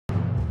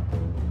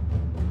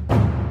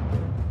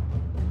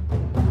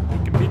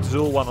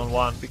Zul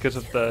one-on-one because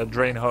of the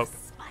Drain Hope.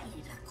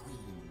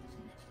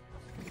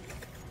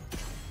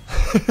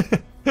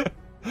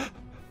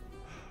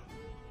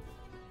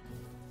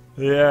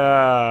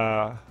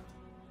 Yeah.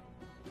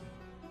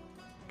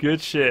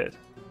 Good shit.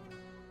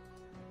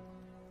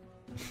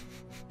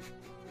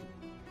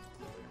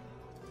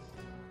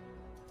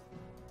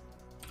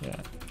 Yeah,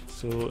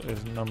 Zul is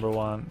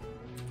 #1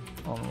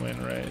 on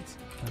win rate.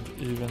 And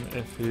even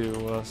if he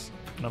was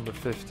number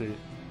 50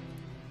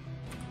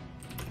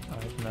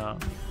 right now,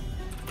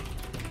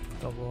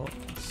 double,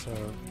 so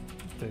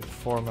the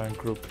 4-man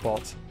group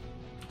bot,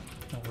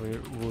 and we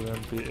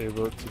wouldn't be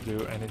able to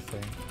do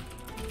anything.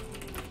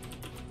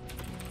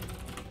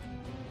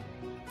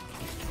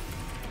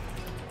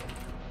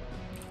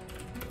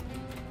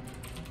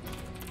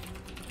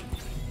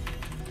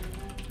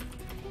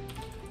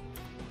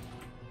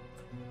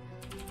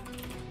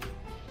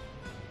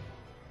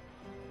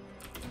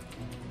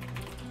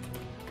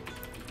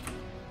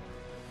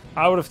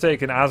 I would have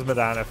taken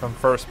Azmodan if I'm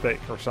first pick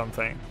or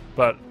something,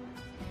 but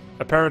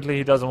apparently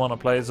he doesn't want to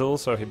play Zul,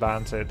 so he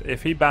bans it.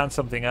 If he bans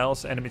something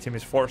else, enemy team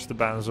is forced to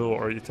ban Zul,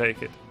 or you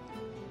take it.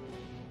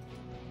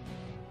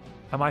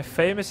 Am I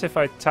famous if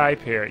I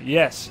type here?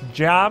 Yes,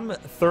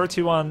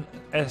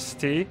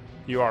 Jam31ST,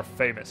 you are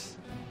famous.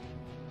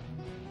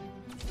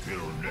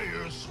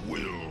 Gilneas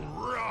will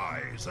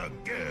rise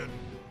again.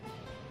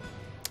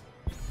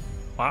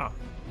 Wow,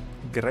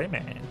 great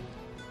man.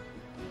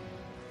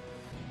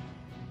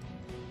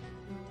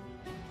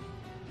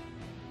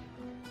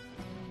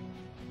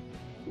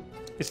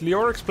 Is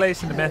Leoric's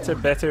place in the meta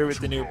better with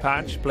the new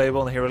patch,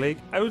 playable in Hero League?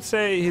 I would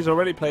say he's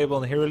already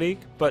playable in Hero League,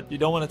 but you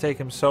don't want to take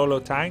him solo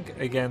tank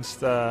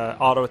against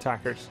auto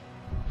attackers.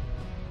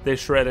 They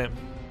shred him.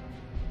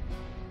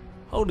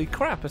 Holy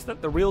crap, is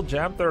that the real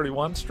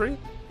Jam31 street?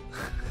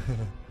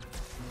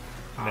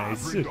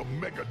 Nice.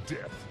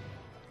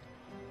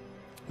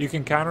 You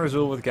can counter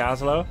Zul with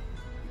Gazlo.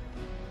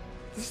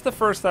 This is the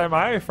first time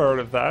I've heard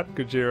of that,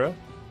 Gojira.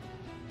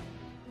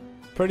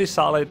 Pretty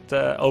solid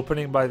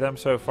opening by them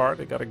so far.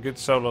 They got a good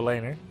solo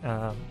laner.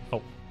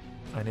 Oh,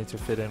 I need to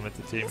fit in with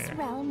the team This here.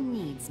 realm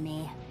needs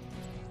me.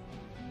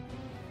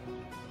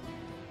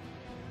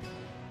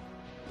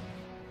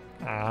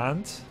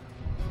 And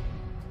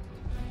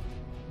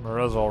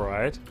Mura's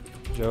alright.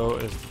 Joe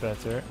is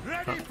better.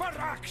 Ready for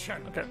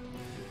action. Okay.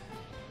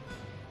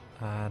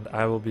 And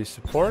I will be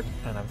support,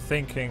 and I'm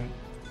thinking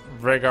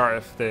Rehgar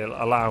if they'll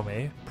allow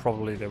me.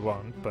 Probably they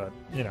won't, but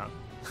you know,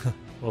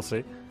 we'll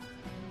see.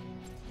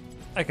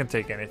 I can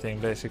take anything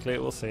basically,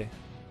 we'll see.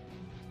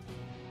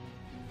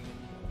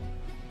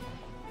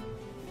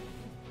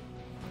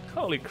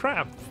 Holy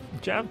crap,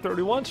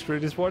 Jam31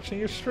 Street is watching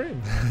your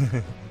stream.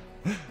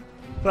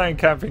 Thank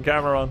Camping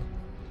Cameron.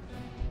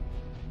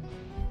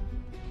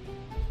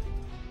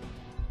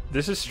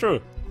 This is true.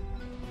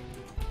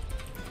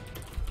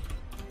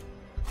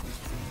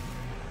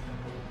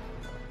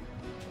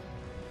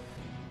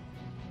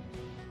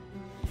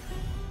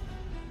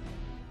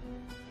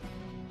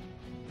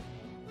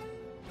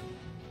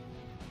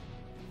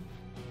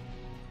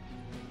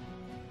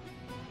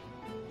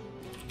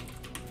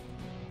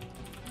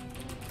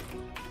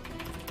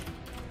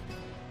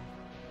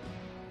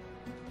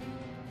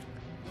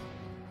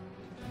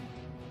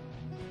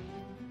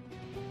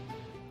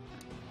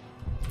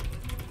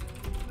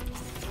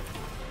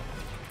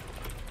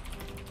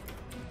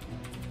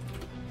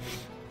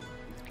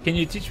 Can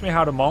you teach me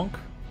how to monk?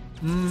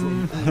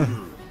 From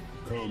order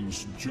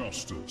comes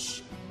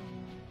justice.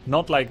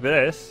 Not like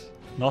this.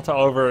 Not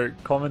over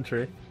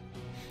commentary.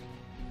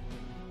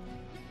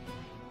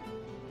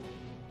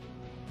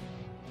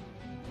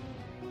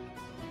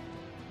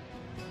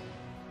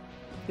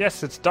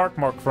 Yes, it's Dark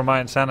Mark for my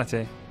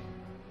insanity.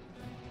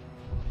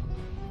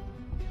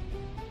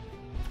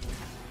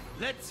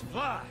 Let's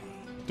fly.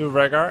 Do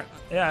Rehgar?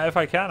 Yeah, if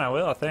I can, I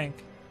will, I think.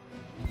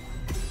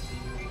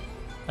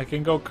 I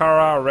can go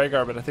Kara or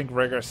Rehgar, but I think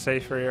Rehgar is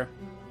safer here.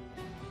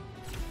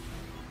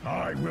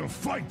 I will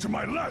fight to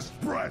my last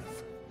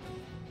breath.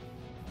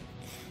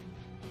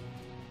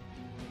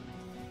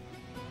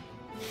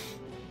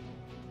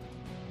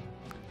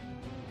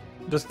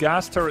 Does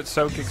gas turret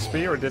soak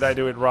XP, or did I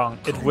do it wrong?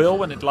 It will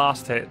when it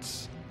last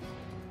hits.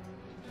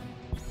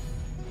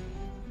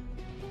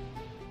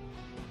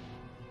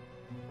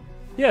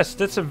 Yes,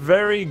 that's a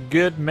very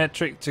good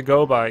metric to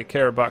go by,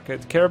 Care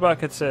Bucket. Care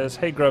Bucket says,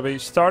 "Hey Grubby,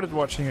 started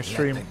watching your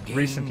stream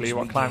recently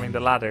while climbing the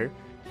ladder.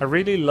 I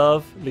really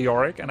love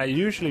Leoric, and I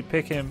usually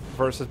pick him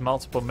versus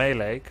multiple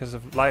melee because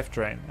of life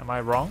drain. Am I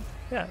wrong?"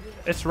 Yeah,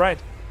 it's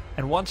right.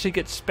 And once you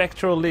get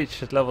Spectral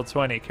Leech at level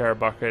 20, Care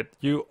Bucket,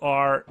 you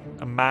are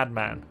a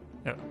madman.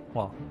 Yeah,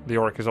 well,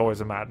 Leoric is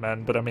always a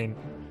madman, but I mean,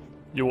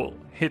 you will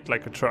hit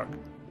like a truck.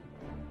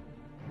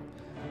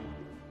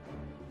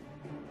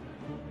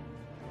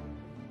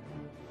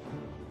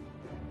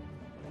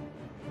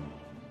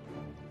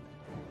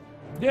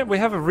 Yeah, we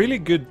have a really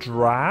good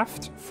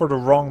draft for the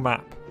wrong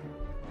map.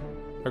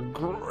 A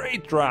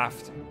great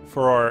draft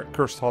for our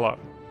Cursed Hollow.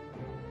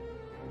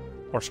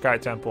 Or Sky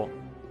Temple.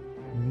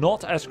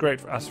 Not as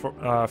great as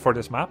for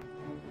this map.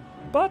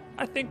 but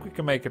I think we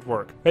can make it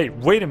work. Hey,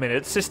 wait a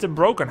minute, system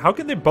broken. How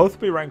can they both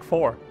be rank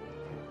 4?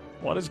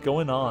 What is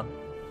going on?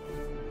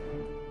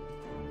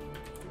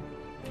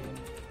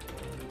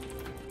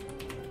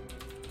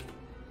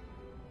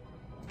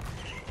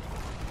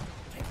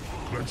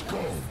 Let's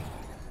go.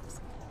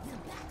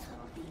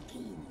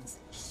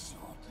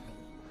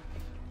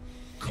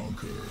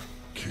 Conquer,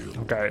 kill.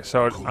 Okay,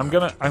 so I'm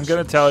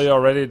gonna tell you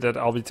already that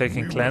I'll be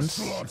taking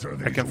cleanse.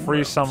 I can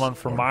free someone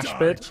from Mosh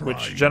Pit,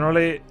 which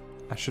generally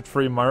I should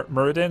free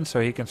Muradin so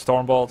he can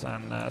Stormbolt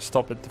and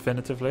stop it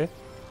definitively.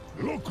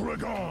 Look,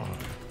 Rehgar.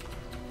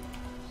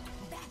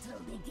 Battle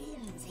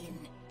begins in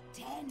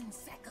 10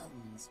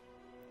 seconds.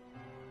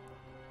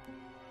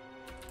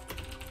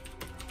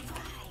 5,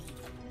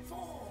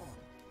 4,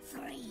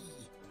 3,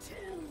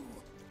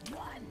 2,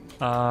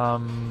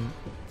 1.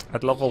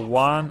 At level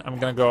 1, I'm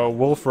gonna go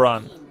Wolf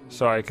Run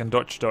so I can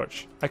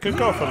dodge. I could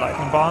go for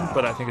Lightning Bond,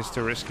 but I think it's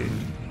too risky.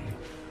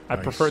 I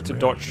prefer to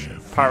dodge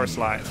Power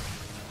Slide.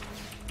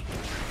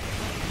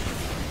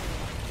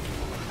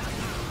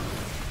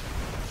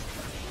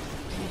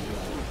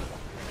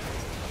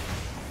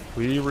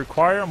 We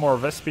require more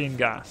Vespine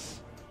gas.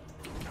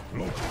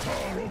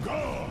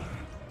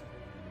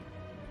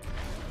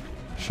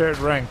 Shared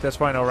rank, that's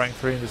why no rank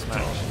 3 in this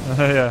match.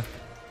 Yeah.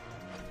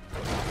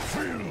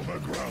 Feel the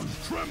ground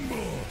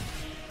tremble.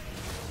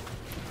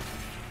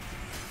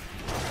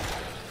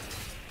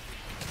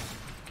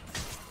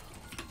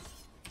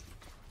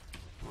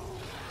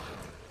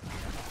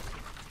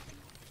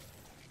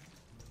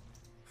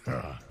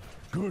 Ha,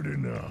 good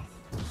enough.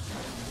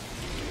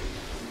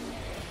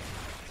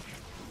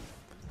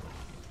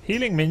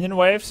 Healing minion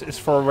waves is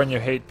for when you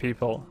hate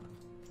people.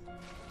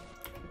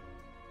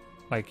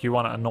 Like you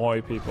want to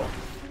annoy people.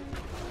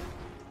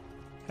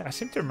 I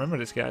seem to remember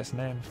this guy's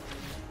name.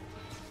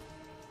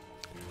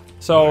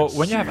 So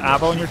when you have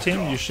Abo on your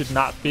team, you should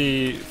not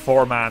be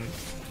 4-man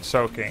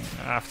soaking.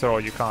 After all,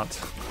 you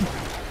can't.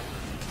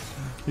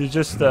 You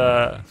just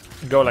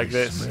go like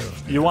this.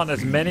 You want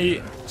as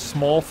many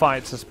small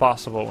fights as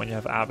possible when you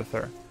have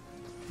Abathur.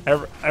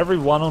 Every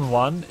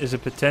one-on-one is a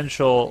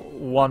potential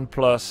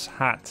 1+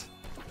 hat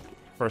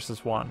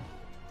versus 1.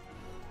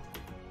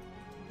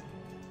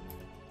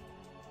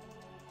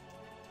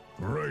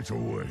 Right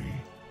away.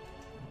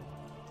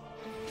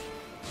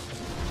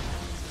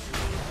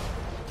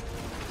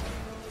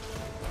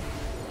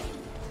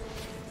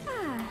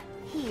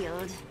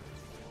 Healed.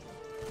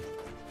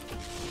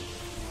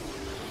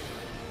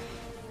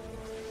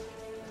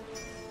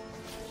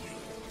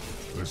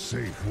 The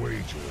safe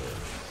wager.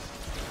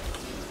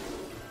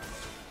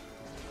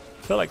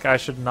 I feel like I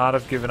should not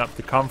have given up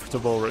the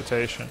comfortable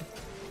rotation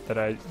that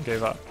I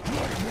gave up.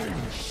 Lightning,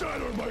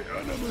 shatter my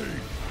enemy.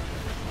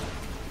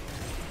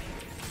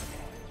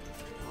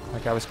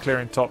 Like I was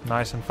clearing top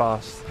nice and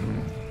fast.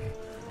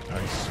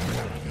 I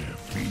smell their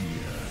fear.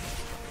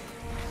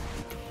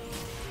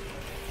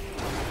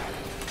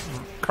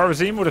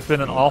 Karazim would have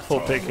been an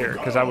awful pick here,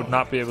 because I would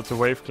not be able to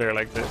wave clear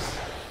like this.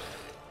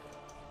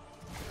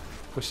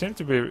 We seem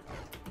to be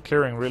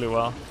clearing really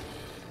well.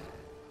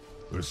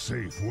 The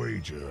safe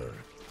wager.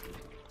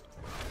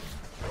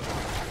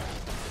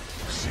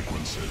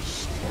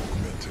 Sequences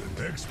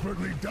augmented.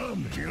 Expertly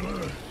done,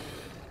 healer.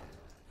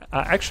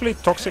 Actually,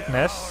 Toxic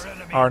Nests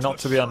are not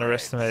to be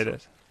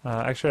underestimated.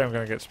 Actually, I'm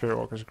going to get Spirit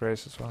Walker's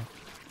Grace as well.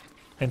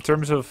 In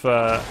terms of...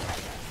 Earth,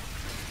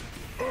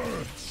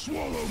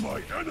 swallow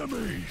my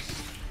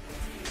enemies.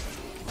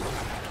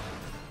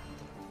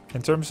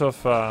 in terms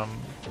of... Right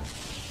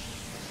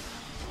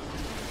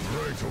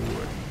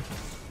away.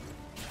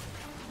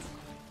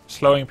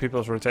 slowing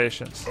people's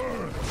rotations.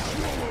 Earth,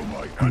 swallow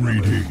my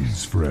enemies.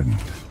 Greetings, friend.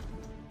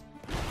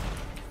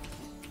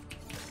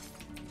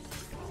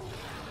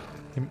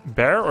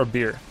 Bear or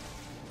beer?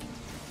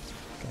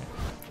 Okay.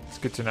 It's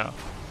good to know.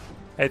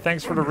 Hey,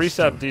 thanks for the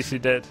reset,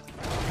 DC Dead.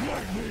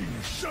 Lightning,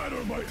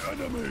 shatter my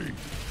enemy.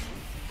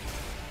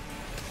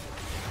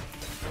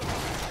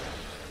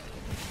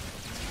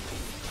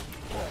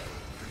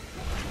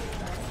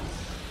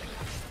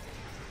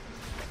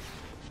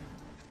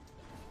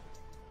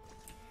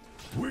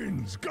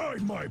 Winds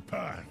guide my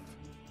path.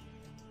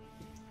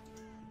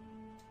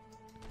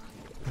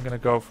 I'm gonna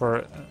go for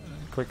a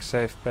quick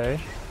save pay.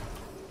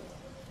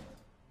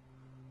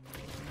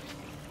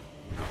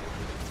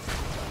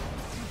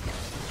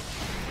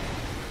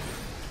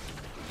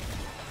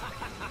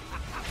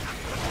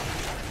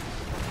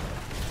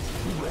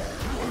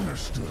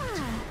 Understood.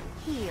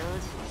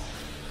 Healed.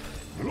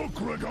 Look,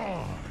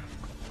 Rehgar.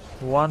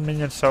 One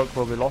minion soak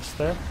will be lost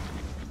there.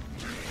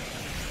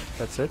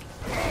 That's it.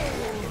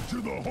 Power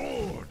to the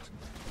horde.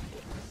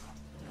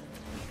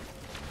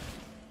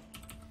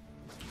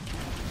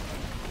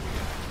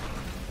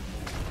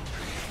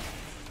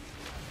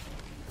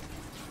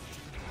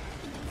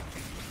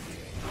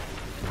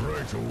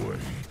 Right away.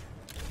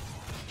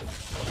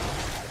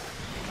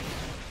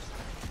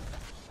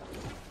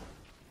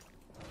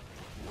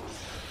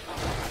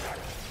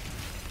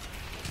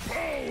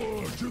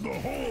 Power to the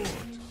horde.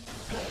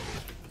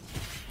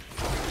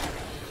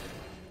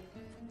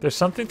 There's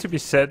something to be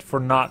said for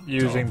not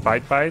using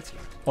Bite Bite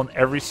on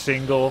every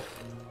single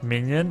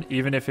minion,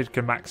 even if it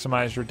can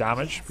maximize your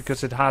damage,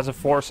 because it has a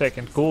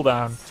 4-second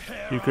cooldown.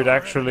 You could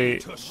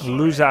actually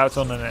lose out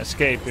on an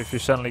escape if you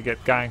suddenly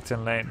get ganked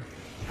in lane.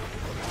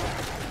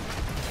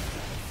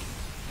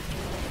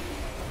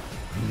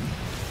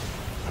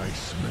 I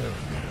smell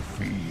their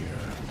fear.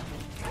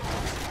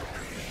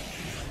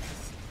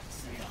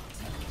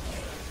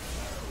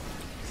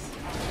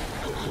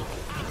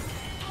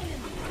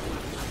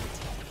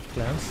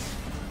 Cleanse.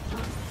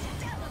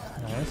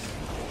 Nice.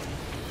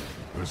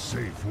 A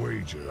safe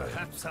wager.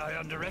 Perhaps I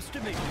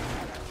underestimated.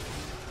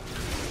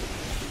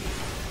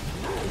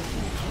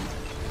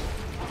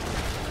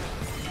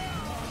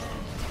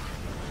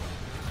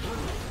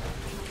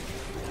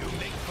 You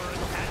make for an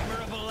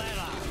admirable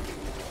ally.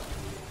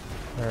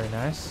 Very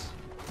nice.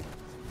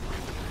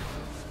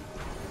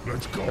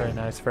 Let's go. Very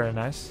nice, very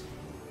nice.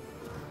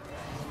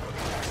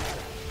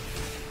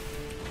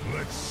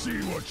 Let's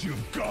see what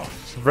you've got.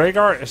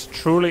 Rehgar is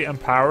truly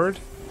empowered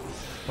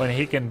when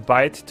he can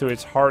bite to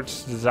its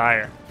heart's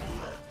desire.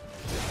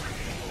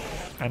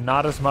 And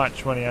not as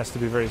much when he has to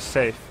be very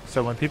safe.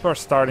 So when people are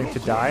starting to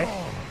die,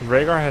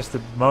 Rehgar has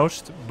the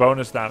most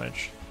bonus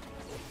damage.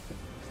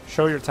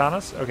 Show your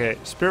talents. Okay,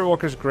 Spirit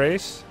Walker's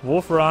Grace,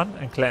 Wolf Run,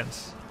 and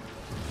Cleanse.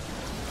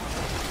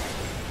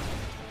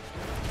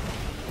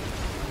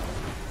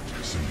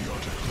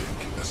 Symbiotic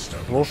link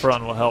established. Wolf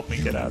Run will help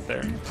me get out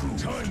there.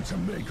 Time to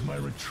make my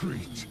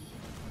retreat.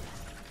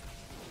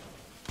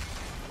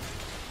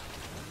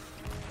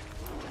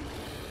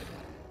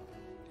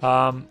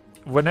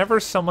 Whenever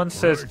someone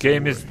says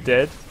game is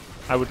dead,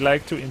 I would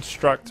like to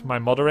instruct my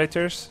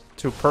moderators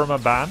to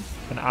perma-ban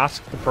and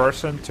ask the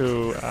person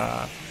to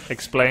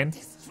explain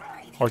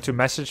or to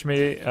message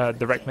me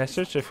direct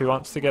message if he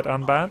wants to get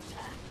unbanned.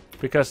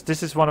 Because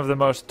this is one of the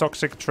most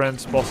toxic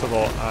trends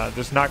possible.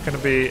 There's not going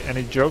to be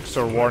any jokes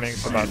or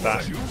warnings about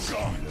that.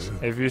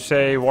 If you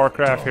say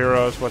Warcraft,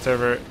 Heroes,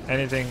 whatever,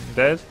 anything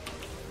dead,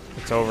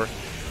 it's over.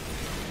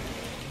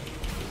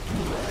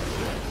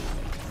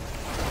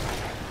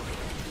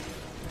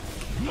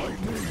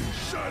 Lightning,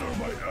 shatter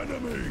my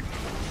enemy.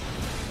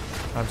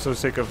 I'm so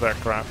sick of that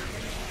crap.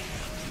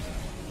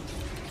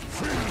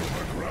 Feel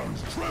the ground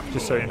tremble.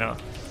 Just so you know.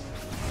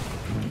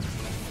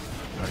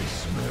 I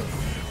smell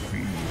their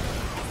fear.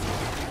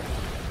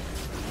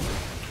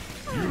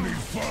 You need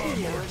far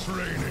more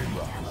training.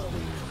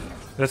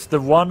 That's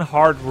the one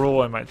hard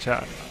rule in my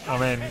chat. I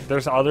mean,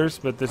 there's others,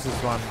 but this is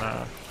one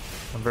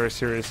I'm very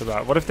serious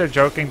about. What if they're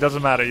joking?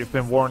 Doesn't matter. You've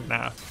been warned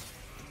now.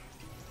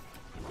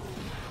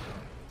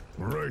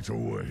 Right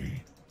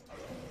away.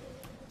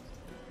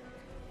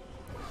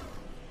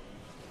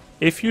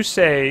 If you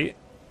say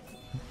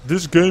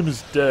this game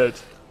is dead,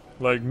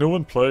 like no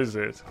one plays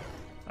it,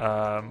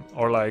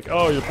 or like,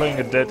 oh, you're playing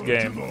a dead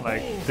game,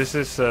 like this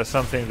is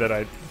something that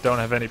I don't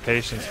have any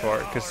patience for,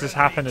 because this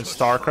happened in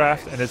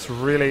StarCraft, and it's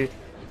really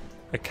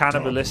a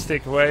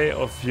cannibalistic way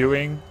of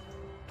viewing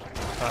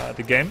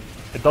the game.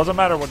 It doesn't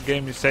matter what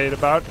game you say it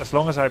about, as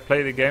long as I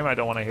play the game, I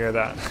don't want to hear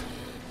that.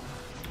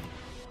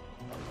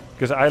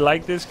 Because I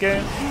like this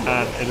game,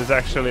 and it is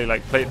actually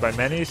like played by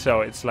many,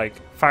 so it's like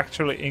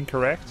factually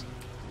incorrect,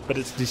 but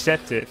it's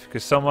deceptive,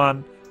 because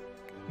someone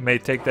may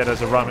take that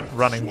as a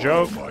running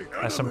joke,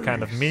 as some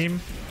kind of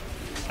meme,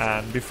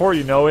 and before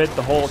you know it,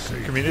 the whole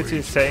community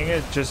is saying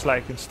it, just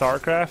like in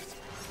StarCraft,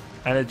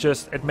 and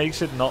it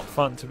makes it not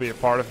fun to be a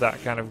part of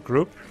that kind of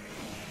group.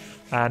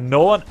 And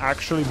no one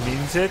actually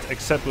means it,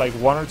 except like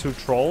one or two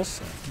trolls,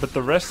 but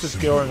the rest is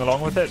going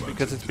along with it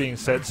because it's being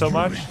said so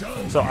much,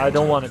 so I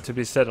don't want it to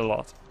be said a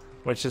lot.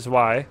 Which is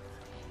why,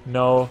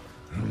 no,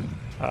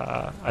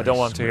 I don't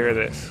want to hear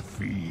this.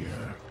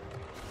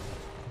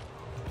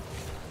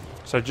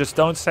 So just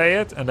don't say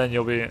it, and then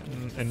you'll be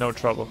in no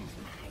trouble.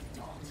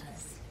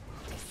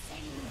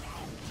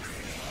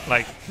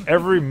 Like,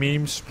 every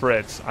meme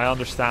spreads. I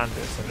understand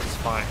this, and it's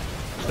fine.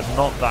 But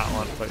not that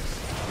one, please.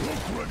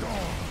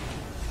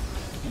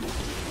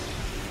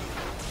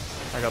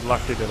 I got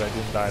lucky that I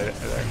didn't die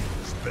there.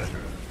 It's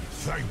better.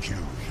 Thank you,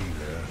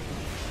 healer.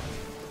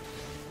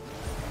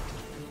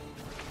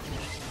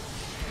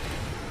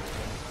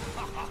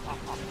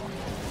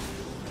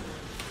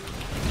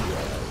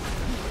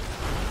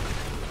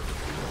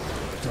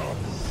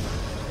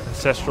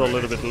 Ancestral a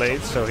little bit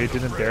late, so he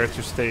didn't dare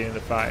to stay in the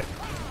fight.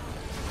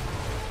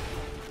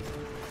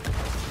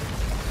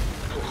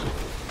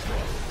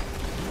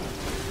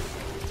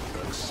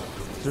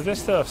 Do they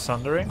still have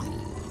Sundering?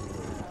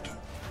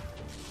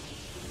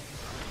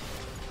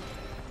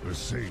 A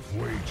safe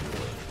wager.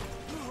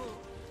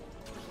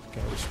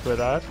 Can we split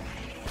out?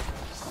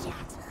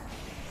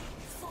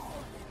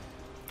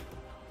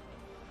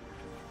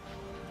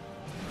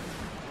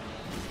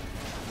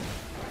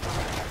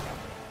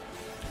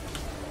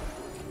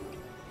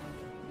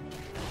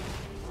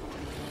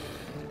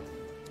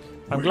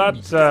 I'm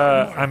glad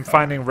I'm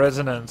finding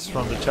resonance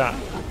from the chat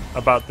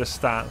about this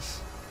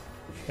stance.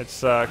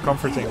 It's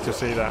comforting to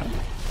see that.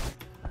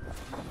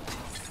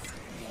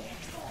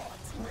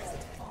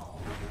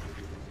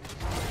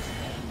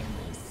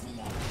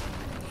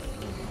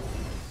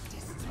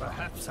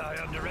 Perhaps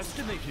I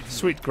underestimated you.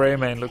 Sweet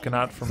Greymane looking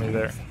out for me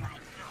there.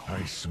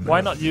 I smell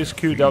Why not use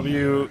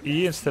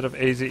QWE instead of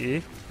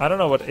AZE? I don't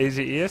know what AZE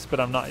is, but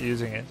I'm not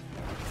using it.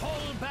 Fall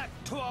back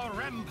to our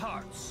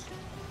ramparts.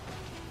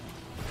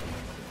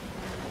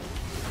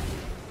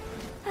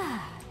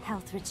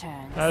 Health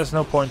returns. There's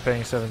no point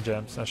paying 7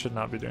 gems. I should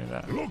not be doing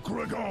that. Look,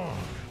 Rehgar.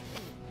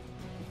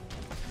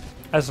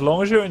 As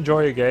long as you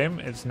enjoy a game,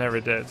 it's never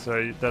dead.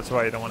 So that's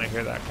why you don't want to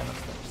hear that kind of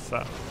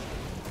stuff.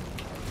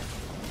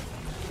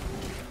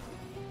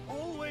 So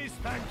Always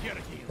thank your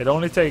hero. it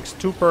only takes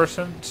 2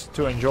 persons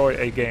to enjoy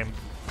a game.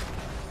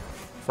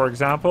 For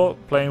example,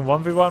 playing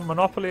 1v1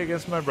 Monopoly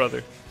against my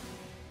brother.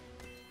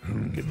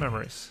 Good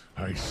memories.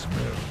 I smell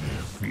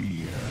their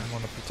fear. I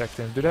want to protect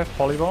him. Do they have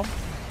polybomb?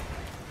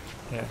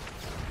 Yeah.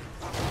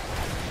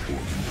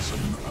 Organism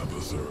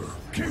Abather.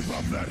 Keep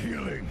up that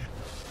healing.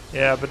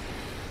 Yeah, but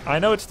I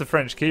know it's the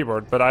French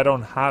keyboard, but I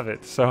don't have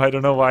it, so I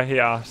don't know why he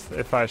asked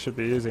if I should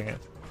be using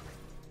it.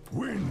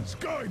 Winds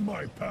guide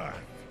my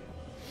path.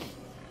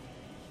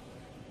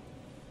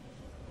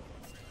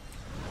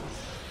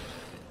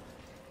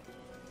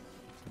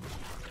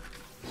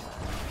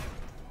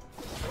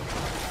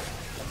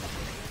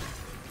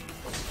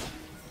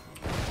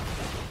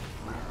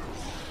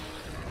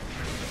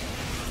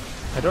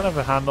 I don't have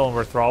a handle on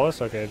where Thrall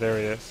is. Okay, there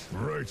he is.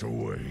 Right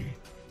away.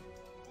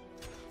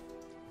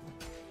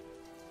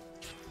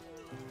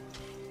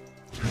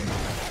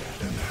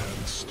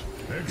 Enhanced.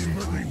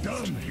 Expertly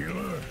done,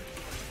 healer.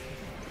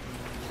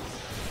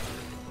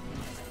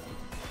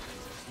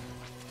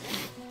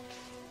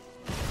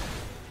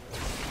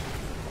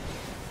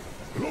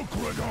 Look,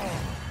 Rehgar.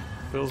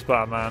 Feels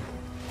bad, man.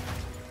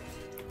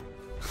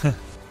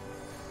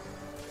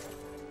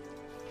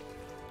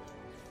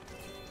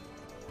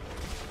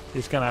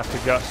 He's gonna have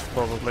to gust,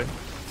 probably.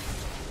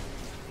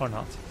 Or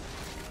not.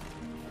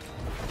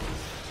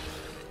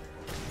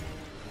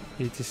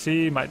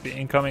 ETC might be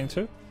incoming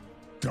too.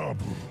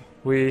 Double.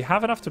 We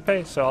have enough to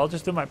pay, so I'll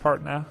just do my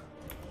part now.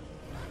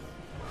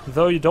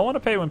 Though you don't want to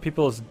pay when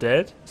people is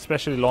dead,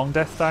 especially long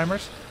death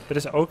timers, but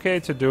it's okay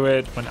to do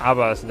it when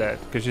Abba is dead,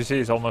 because you see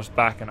he's almost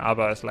back and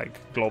Abba is like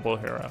global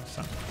hero.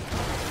 So.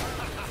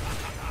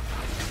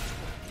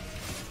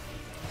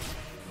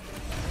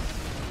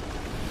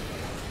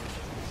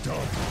 Double.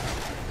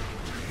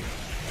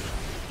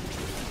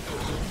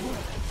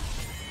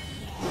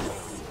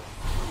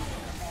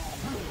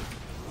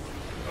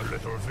 A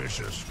little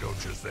vicious,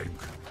 don't you think?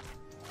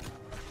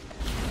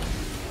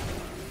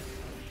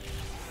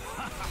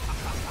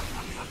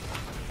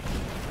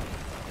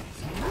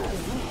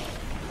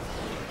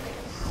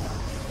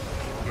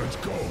 Let's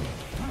go.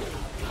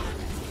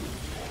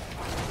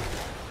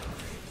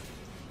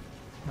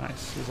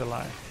 Nice, he's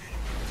alive.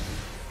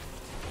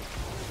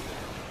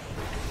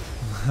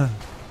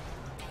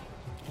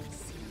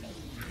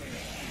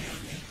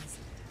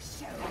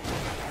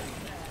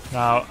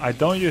 Now, I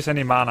don't use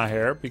any mana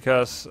here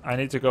because I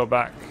need to go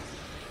back.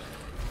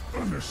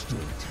 Understood.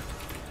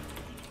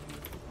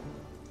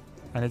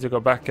 I need to go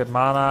back, get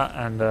mana,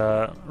 and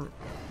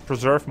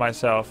preserve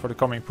myself for the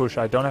coming push.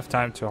 I don't have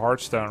time to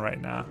Hearthstone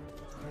right now.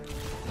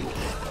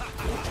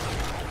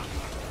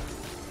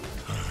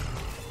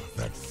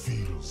 That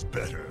feels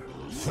better.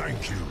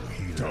 Thank you,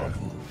 healer.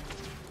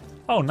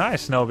 Oh,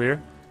 nice,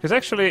 Snowbeer. Because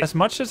actually, as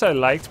much as I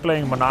liked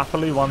playing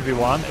Monopoly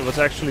 1v1, it was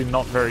actually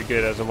not very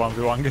good as a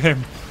 1v1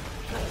 game.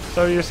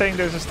 So you're saying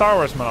there's a Star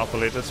Wars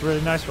Monopoly? That's a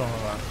really nice one.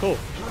 Cool.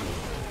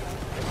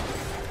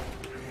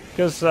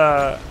 Because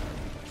I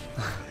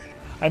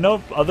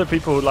know other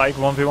people who like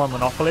 1v1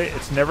 Monopoly.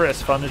 It's never as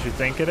fun as you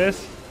think it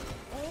is,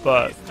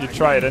 but you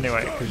try it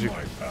anyway because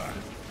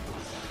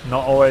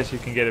not always you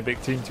can get a big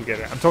team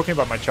together. I'm talking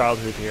about my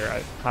childhood here.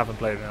 I haven't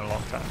played in a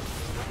long time.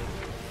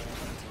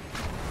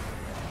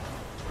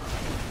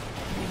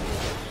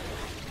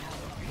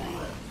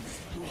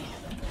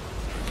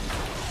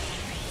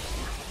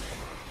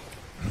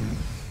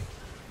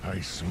 I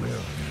smell your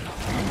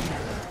fear.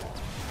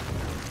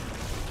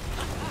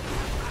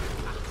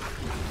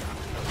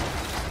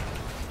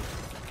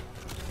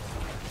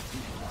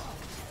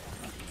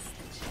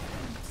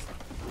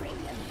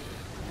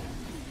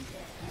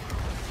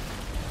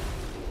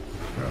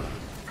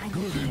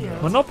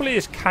 Monopoly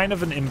is kind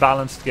of an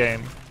imbalanced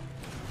game.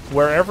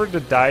 Wherever the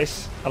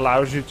dice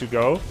allows you to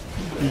go,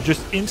 you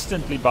just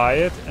instantly buy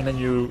it and then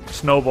you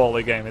snowball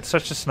the game. It's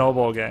such a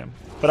snowball game.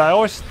 But I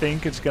always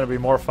think it's going to be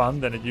more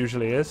fun than it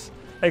usually is.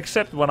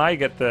 Except when I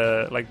get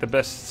the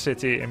best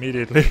city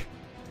immediately.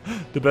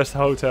 The best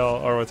hotel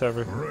or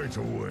whatever. Right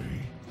away.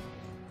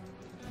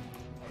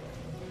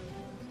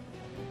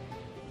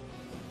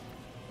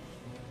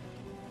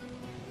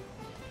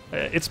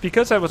 It's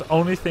because I was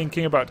only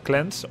thinking about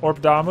cleanse or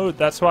Damu.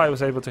 That's why I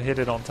was able to hit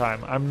it on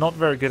time. I'm not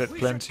very good at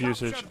cleanse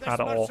usage at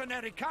all.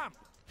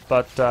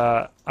 But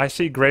I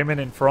see Greymane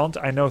in front.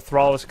 I know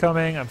Thrall is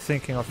coming. I'm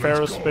thinking of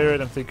Pharaoh Spirit.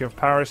 I'm thinking of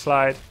Power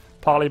Slide,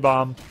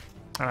 Polybomb.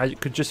 And I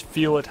could just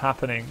feel it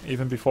happening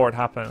even before it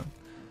happened.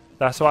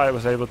 That's why I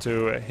was able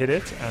to hit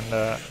it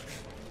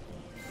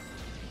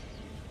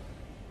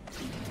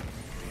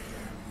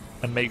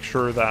and make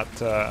sure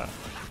that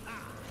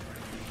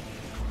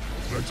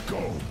Let's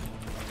go.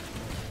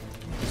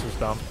 This was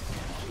dumb.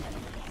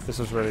 This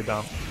was really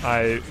dumb.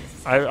 I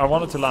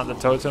wanted to land the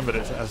totem, but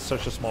it has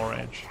such a small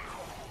range.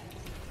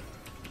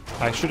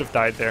 I should have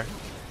died there.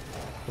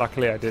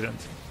 Luckily I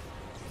didn't.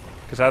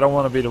 Because I don't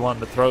want to be the one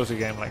that throws a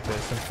game like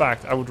this. In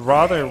fact, I would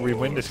rather we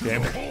win this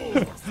game.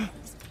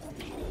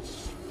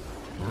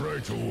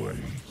 Right away.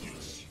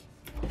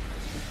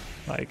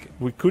 Like,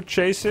 we could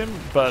chase him,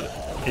 but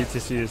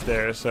ETC is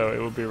there, so it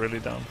would be really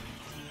dumb.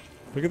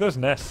 Look at those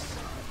nests.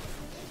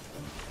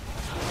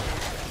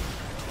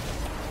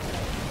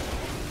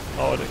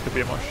 Oh, that could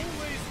be a mush.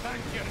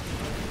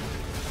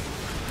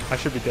 I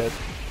should be dead.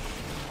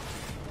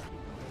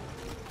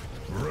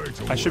 Right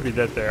away. I should be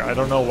dead there. I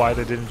don't know why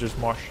they didn't just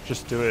mosh.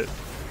 Just do it.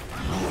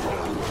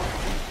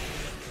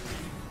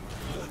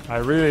 I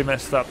really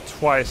messed up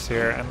twice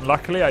here, and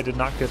luckily I did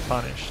not get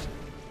punished.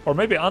 Or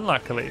maybe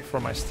unluckily for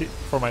my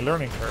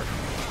learning curve.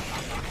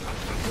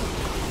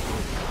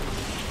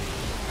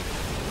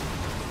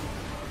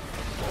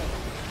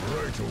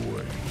 Right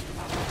away.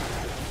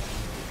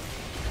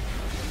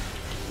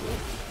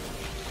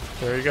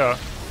 There you go.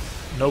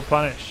 No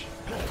punish.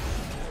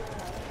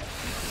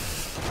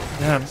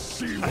 Damn,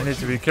 I need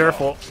to be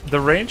careful. The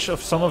range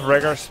of some of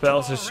Rehgar's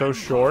spells is so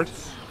short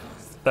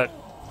that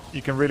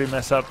you can really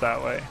mess up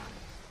that way.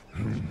 I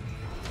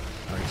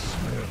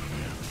smell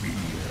fear.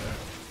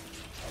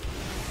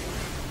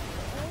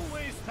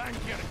 Always thank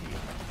you.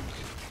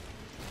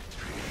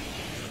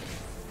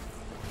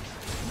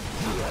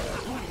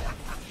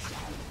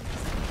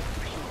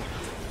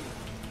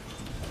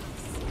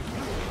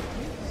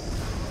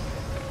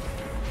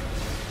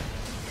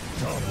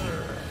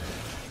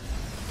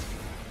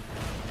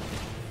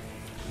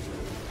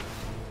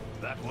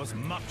 That was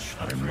much.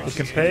 We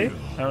can pay,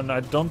 and I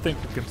don't think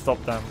we can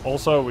stop them.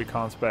 Also, we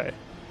can't pay.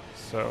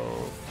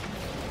 So...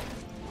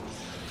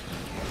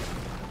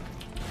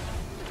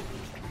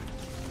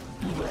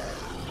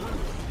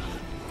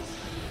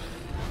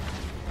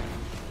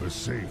 A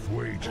safe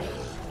wager.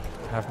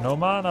 have no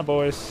mana,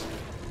 boys.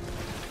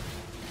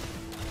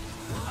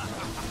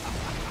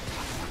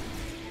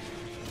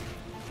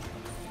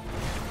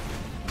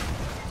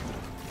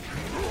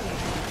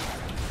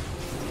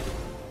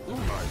 My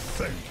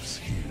thanks,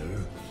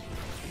 healer.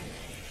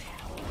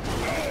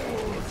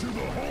 To the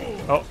hole.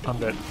 Oh, I'm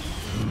dead.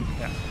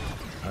 Yeah.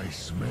 I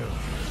smell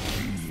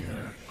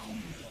fear.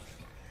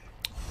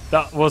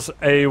 That was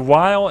a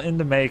while in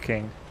the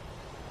making.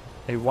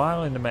 A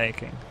while in the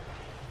making.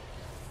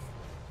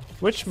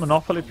 Which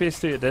Monopoly piece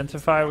do you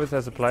identify with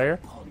as a player?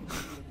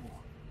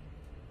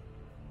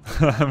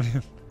 I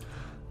mean...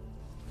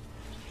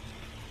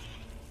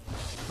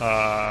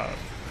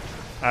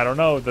 I don't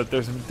know, that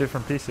there's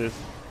different pieces.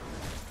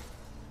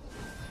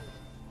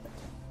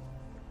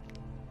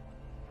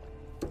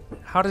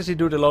 How does he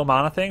do the low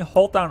mana thing?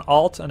 Hold down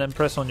Alt and then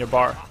press on your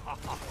bar.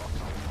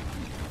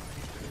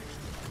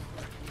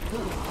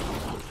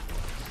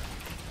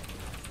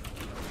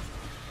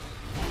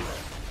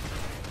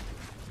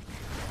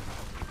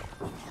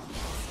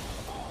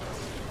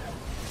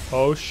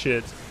 Oh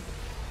shit.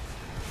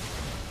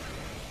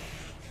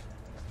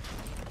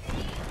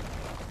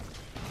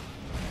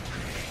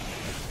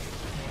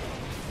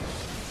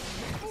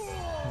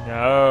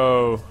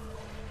 No.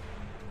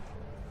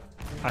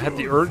 I had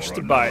the urge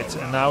to bite,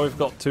 and now we've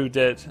got 2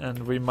 dead,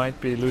 and we might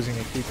be losing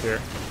a keep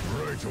here.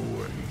 Right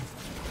away.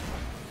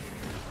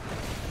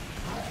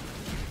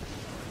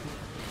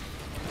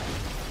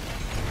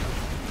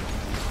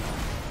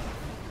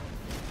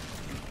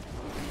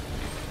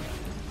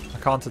 I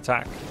can't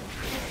attack.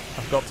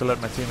 I've got to let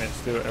my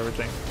teammates do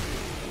everything.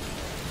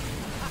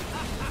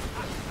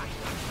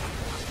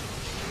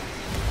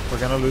 We're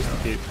gonna lose the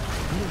keep.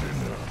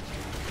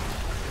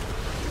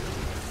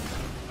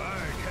 I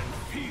can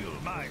feel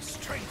my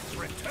strength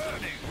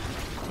returning.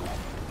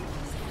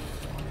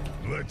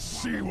 Let's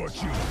see what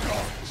you've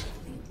got.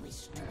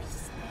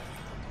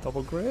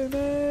 Double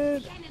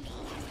grenade.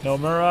 No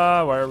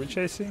Mura, why are we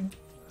chasing?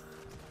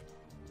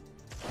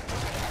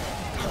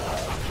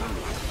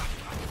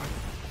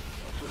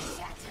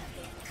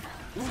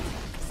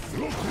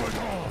 Look what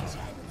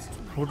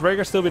on. Would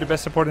Rehgar still be the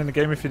best support in the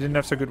game if he didn't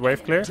have so good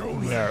wave clear?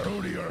 Don't No. let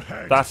go to your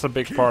head. That's a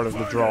big Keep part of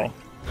the draw. fighting.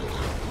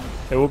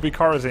 It will be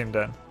Karazim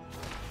then.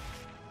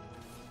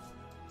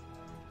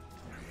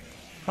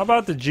 How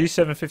about the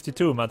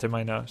G752 mat in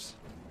my nose?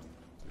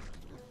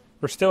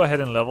 We're still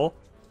ahead in level,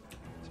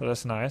 so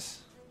that's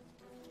nice.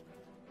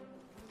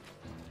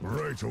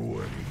 Right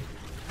away.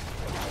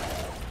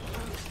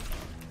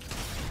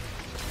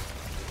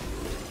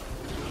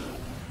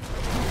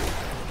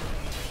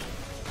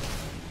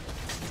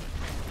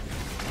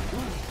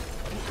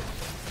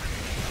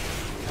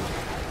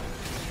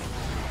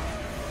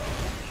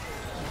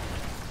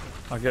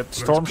 I'll get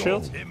Storm go.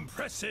 Shield.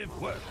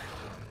 Impressive work.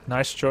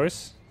 Nice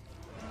choice.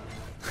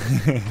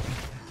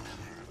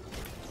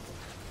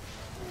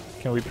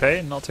 Can we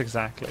pay? Not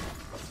exactly.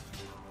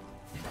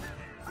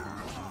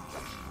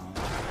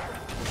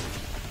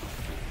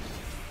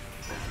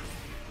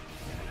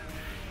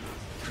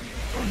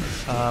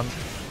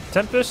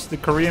 Tempest, the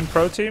Korean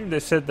pro team, they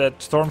said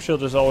that Storm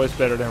Shield is always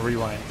better than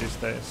Rewind these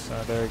days.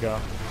 So there you go.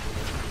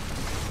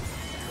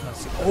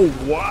 Oh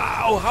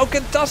wow! How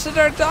can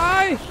Tassadar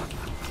die?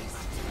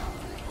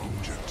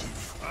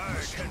 I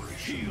can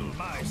feel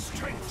my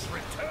strength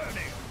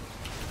returning.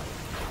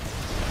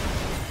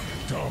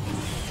 How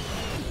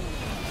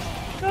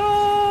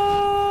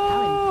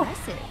No!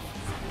 impressive.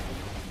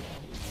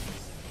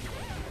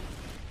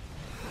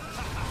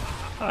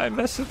 I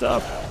messed it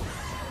up.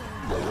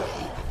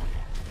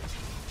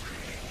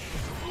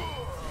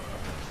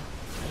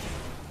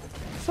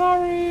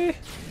 Sorry.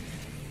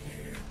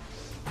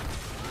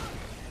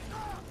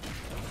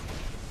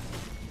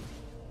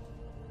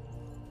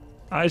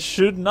 I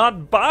should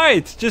not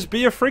bite. Just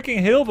be a freaking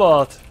heal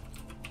bot.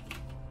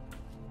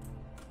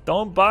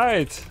 Don't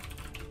bite.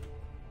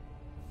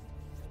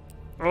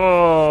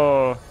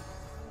 Oh.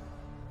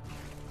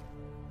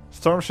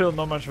 Storm Shield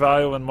not much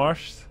value when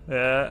mushed.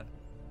 Yeah.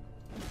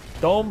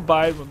 Don't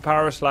bite when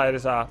Power Slide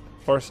is up.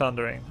 Or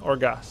Sundering. Or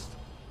Gust.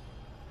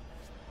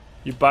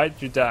 You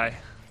bite, you die.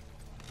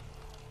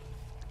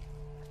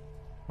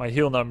 My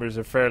heal numbers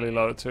are fairly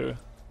low too.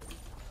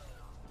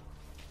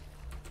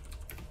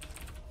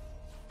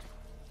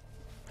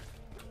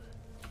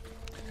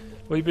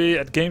 We'll be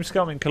at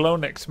Gamescom in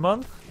Cologne next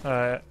month.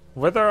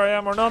 Whether I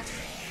am or not,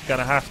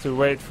 gonna have to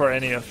wait for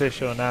any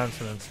official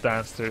announcements,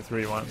 Danster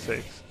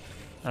 316.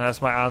 And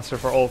that's my answer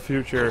for all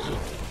future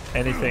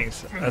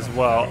anythings as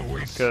well,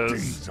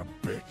 because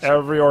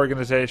every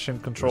organization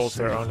controls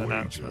their own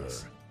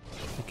announcements.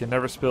 You can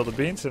never spill the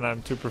beans, and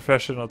I'm too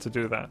professional to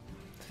do that.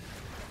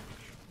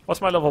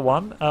 What's my level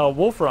 1?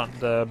 Wolf Run,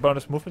 the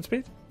bonus movement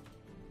speed.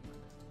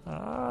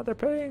 They're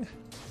paying.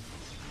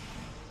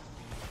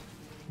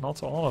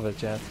 Not all of it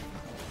yet.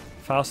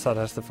 Faustad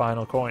has the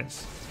final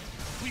coins.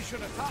 We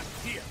should attack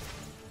here.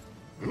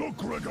 Look,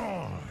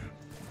 Rehgar.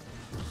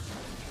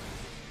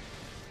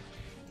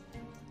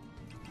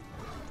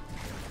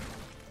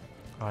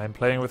 I'm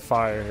playing with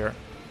fire here.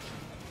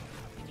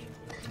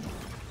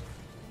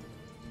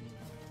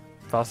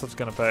 Faustad's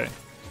gonna pay.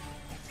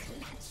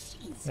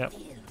 Yep.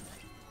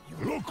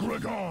 Look,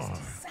 Rehgar.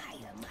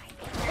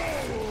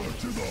 Power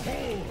to the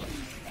horde.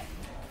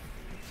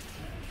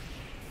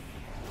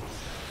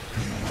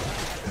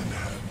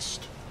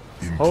 Enhanced.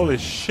 Holy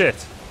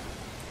shit.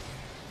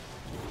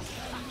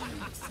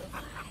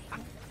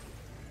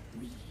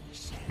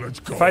 Let's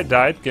go. If I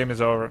died, game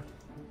is over.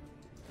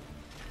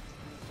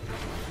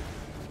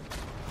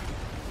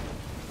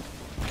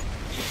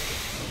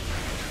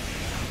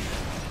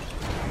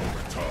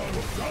 Time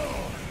of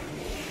God.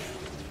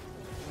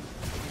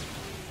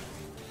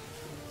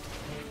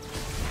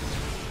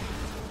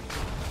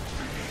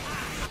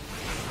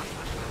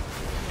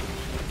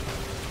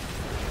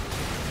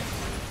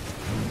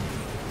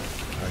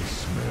 I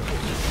smell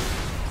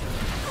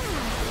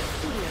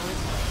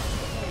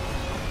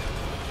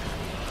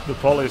The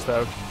poly's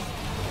out.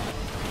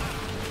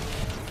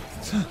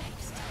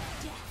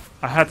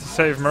 I had to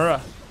save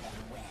Mura.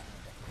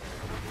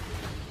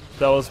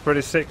 That was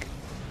pretty sick.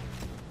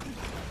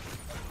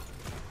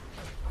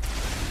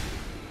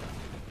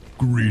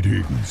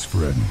 Greetings,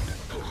 friend.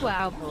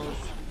 Wow, balls.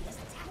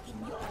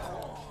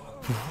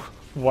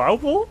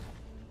 Wowble?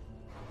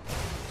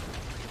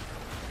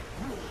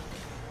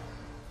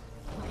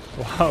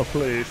 Wow,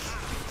 please.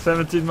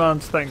 17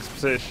 months, thanks,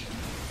 Psish.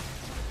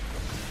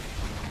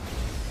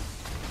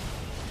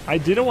 I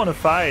didn't want to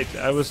fight.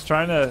 I was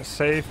trying to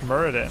save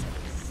Muradin.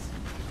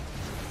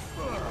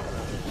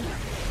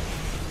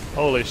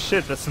 Holy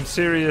shit, that's some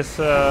serious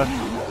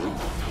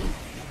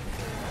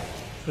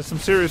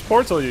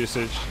portal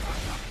usage.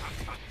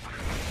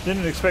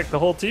 Didn't expect the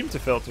whole team to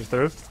filter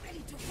through.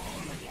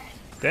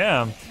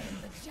 Damn.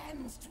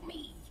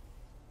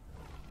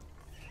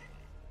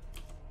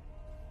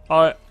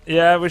 Oh,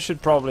 yeah, we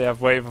should probably have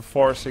Wave of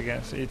Force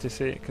against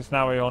ETC, because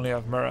now we only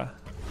have Mura.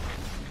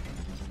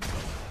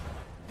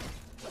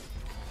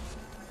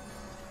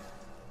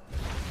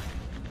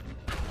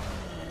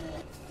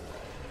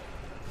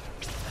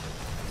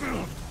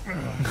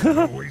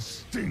 Always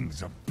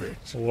stings a bit.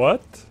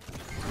 What?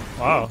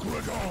 Wow.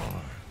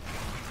 Rehgar.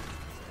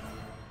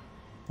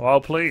 Wow,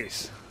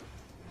 please.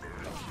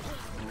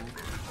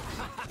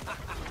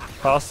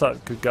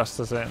 Faustad could gust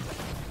us in.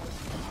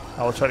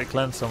 I will try to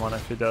cleanse someone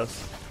if he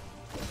does.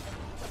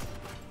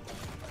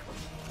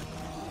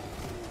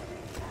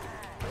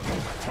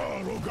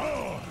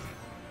 Rehgar.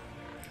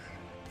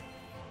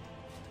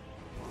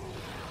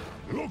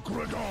 Look,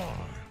 Rehgar.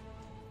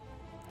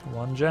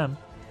 1 gem.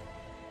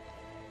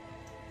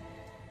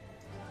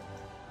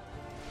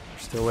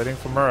 Still waiting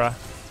for Mura.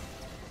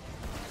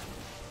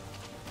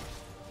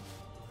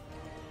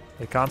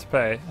 They can't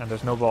pay, and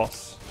there's no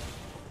boss.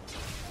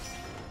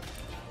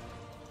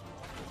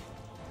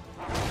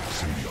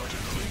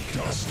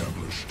 Symbiotic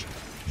established.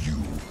 You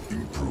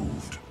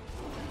improved.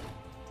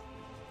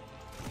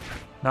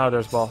 Now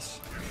there's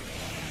boss.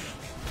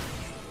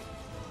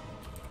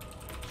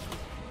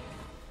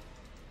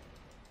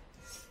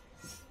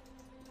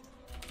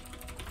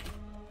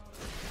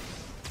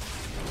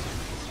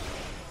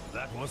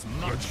 That was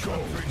much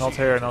Not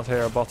here, not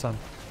here, bottom.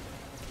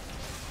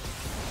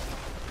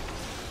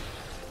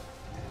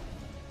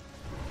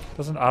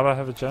 Doesn't Abba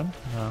have a gem?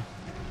 No.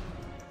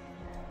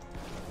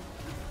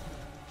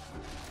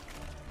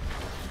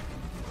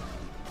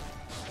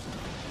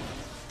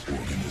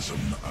 Organism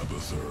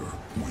Abathur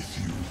with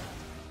you.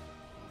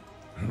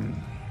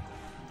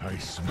 I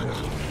smell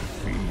and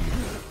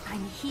feel.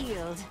 I'm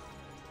healed.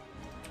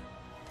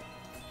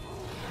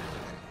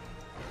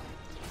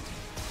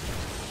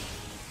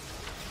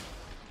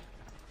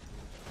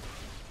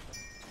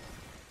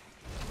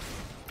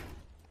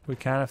 We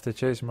can have to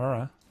chase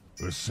Mura.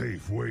 A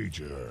safe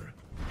wager.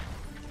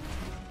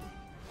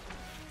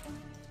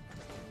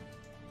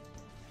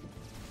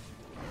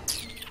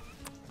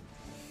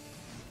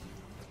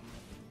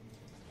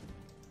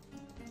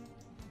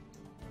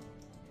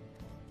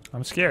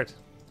 I'm scared.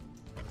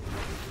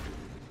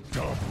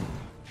 Double.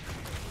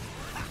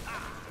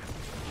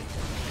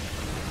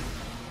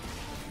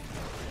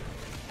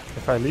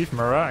 If I leave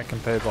Mura, I can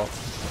pay bot.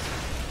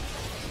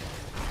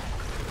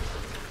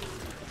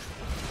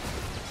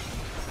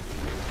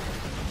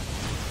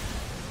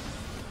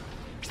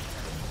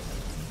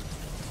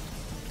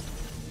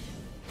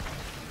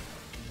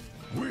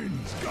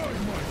 Winds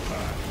guide my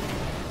path.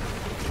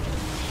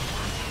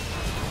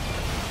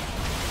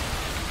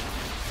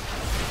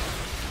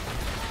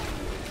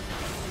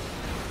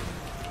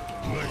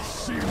 Let's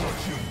see what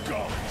you've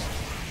got.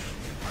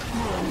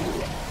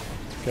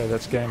 Okay,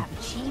 that's game.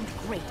 Achieved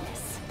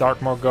greatness.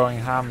 Darkmoor going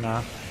ham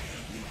now.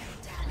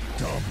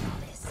 Double.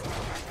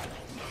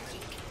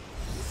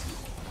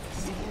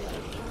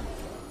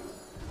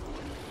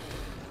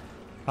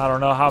 I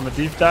don't know how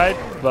Medivh died,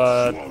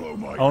 but Swallow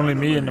my only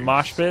me in the enemies.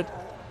 mosh pit.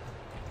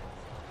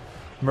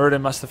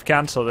 Murden must have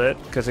cancelled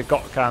it, because it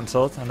got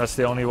cancelled, and that's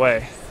the only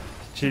way.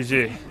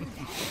 GG.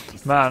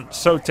 Man,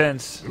 so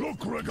tense. Look,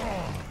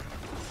 Rehgar.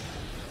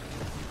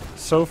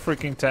 So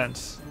freaking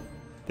tense.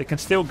 They can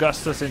still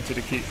gust us into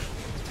the keep.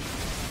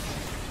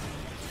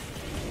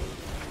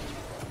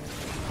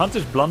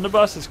 Hunter's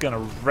blunderbuss is gonna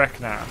wreck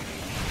now.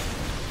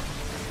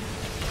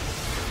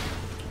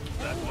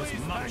 That was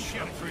much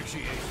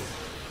appreciated.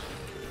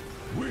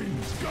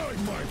 Winds guide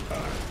my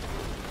path.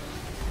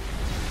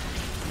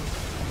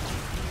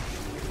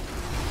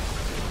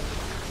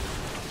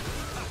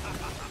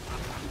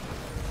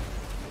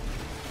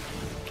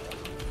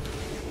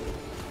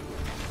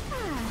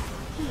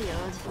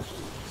 Healed.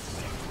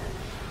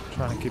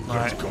 Trying to keep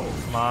my Let's go.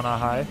 mana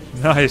high.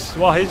 Nice.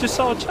 Wow, he just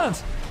saw a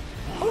chance.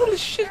 Holy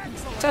shit.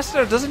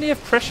 Tester, doesn't he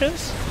have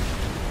prescience?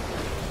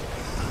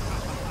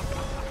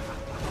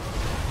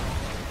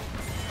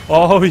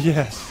 Oh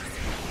yes.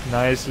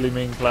 Nice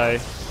Liming play.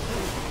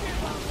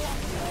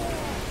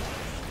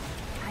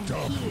 I'm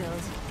Double.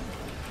 healed.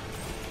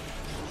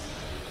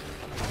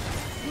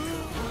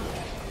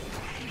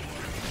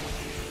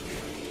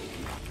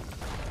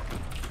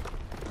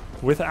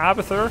 With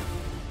Abathur.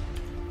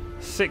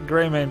 Sick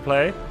Greymane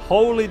play.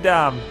 Holy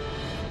damn.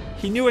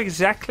 He knew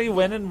exactly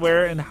when and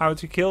where and how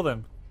to kill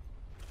them.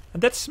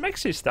 And that's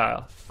Smexy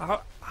style.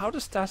 How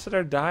does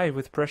Tassadar die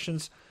with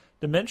Prescience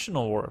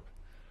Dimensional Warp?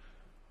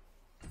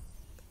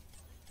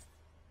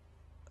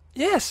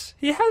 Yes,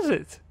 he has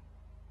it.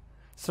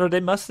 So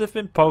they must have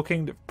been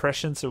poking the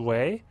Prescience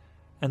away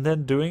and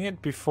then doing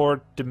it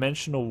before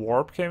Dimensional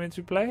Warp came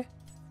into play?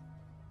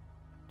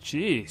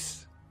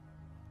 Jeez.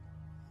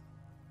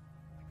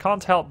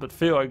 Can't help but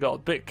feel I got a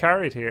bit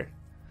carried here.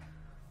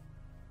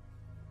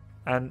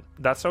 And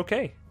that's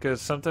okay,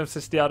 because sometimes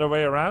it's the other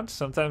way around,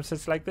 sometimes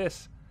it's like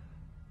this.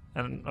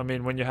 And I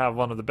mean, when you have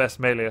one of the best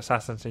melee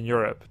assassins in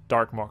Europe,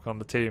 Darkmoor, on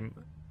the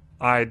team,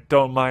 I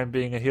don't mind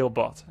being a heal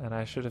bot, and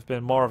I should have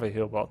been more of a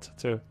heal bot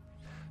too.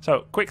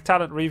 So, quick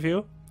talent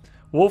review.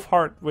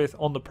 Wolfheart with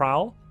On the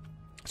Prowl,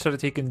 so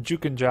that he can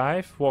juke and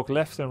jive, walk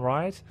left and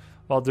right,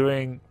 while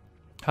doing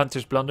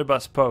Hunter's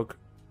Blunderbuss poke.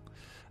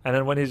 And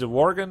then when he's a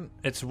Worgen,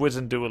 it's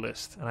Wizened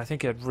Duelist, and I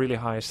think he had really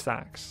high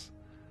stacks.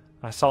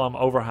 I saw him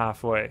over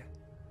halfway.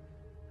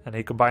 And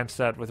he combines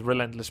that with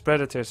Relentless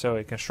Predator so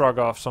he can shrug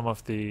off some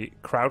of the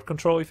crowd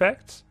control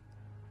effects.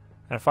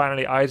 And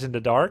finally Eyes in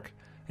the Dark.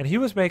 And he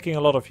was making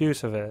a lot of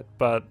use of it,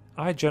 but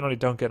I generally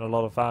don't get a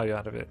lot of value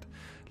out of it.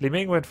 Li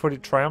Ming went for the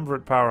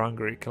Triumvirate Power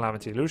Hungry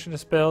Calamity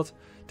Illusionist build.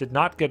 Did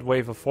not get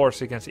Wave of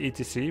Force against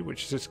ETC,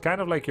 which is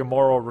kind of like your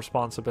moral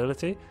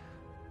responsibility.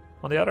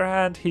 On the other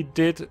hand, he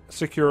did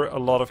secure a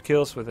lot of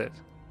kills with it.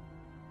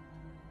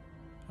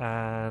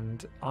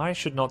 And I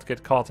should not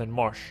get caught in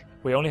mosh.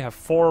 We only have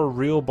 4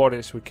 real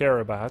bodies we care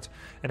about,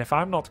 and if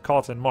I'm not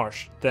caught in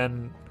mosh,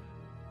 then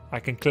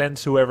I can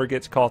cleanse whoever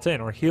gets caught in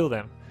or heal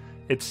them.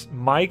 It's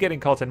my getting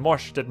caught in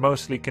mosh that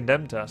mostly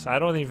condemned us. I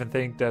don't even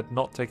think that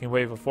not taking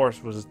Wave of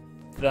Force was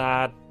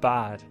that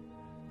bad.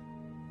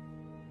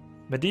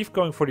 Medivh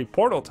going for the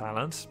portal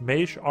talents,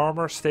 Mage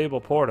Armor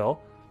Stable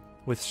Portal,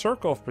 with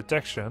Circle of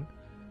Protection,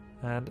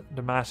 and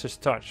the Master's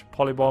Touch,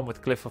 Polybomb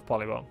with Glyph of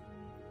Polybomb.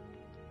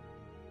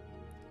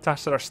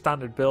 Tassadar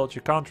standard build,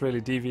 you can't really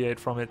deviate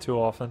from it too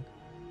often.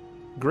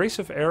 Grace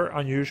of Air,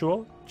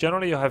 unusual.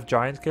 Generally you have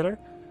Giant Killer.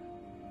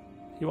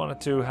 He wanted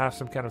to have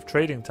some kind of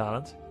trading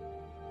talent.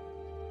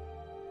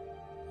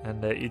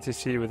 And the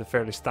ETC with a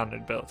fairly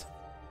standard build.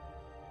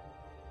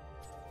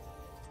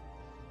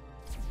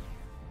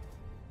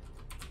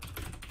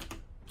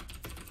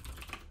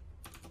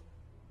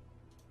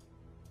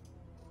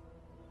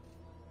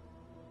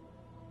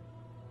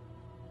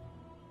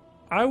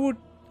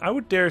 I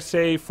would dare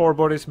say 4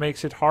 bodies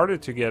makes it harder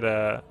to get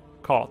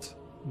caught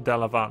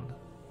Delavan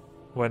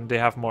when they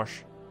have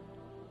Mosh.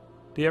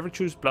 Do you ever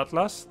choose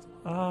Bloodlust?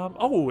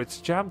 Oh,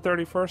 it's Jam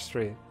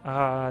 31st.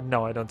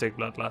 No, I don't take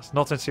Bloodlust.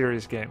 Not in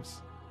serious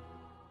games.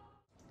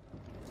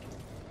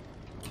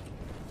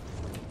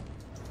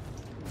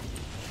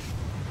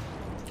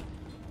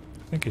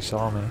 I think he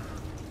saw me.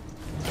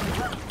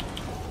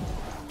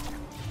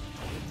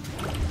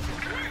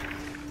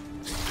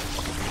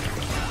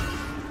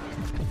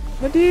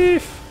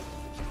 Medivh!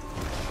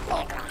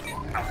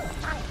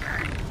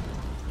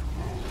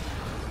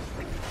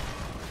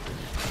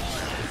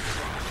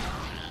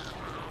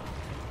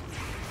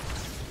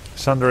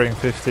 Sundering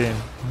 15.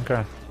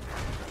 Okay.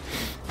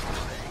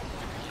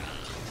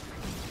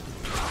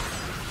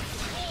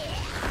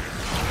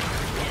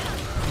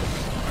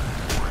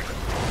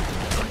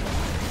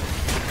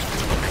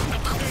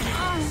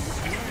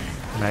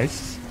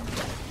 Nice.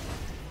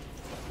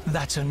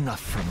 That's enough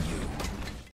from you.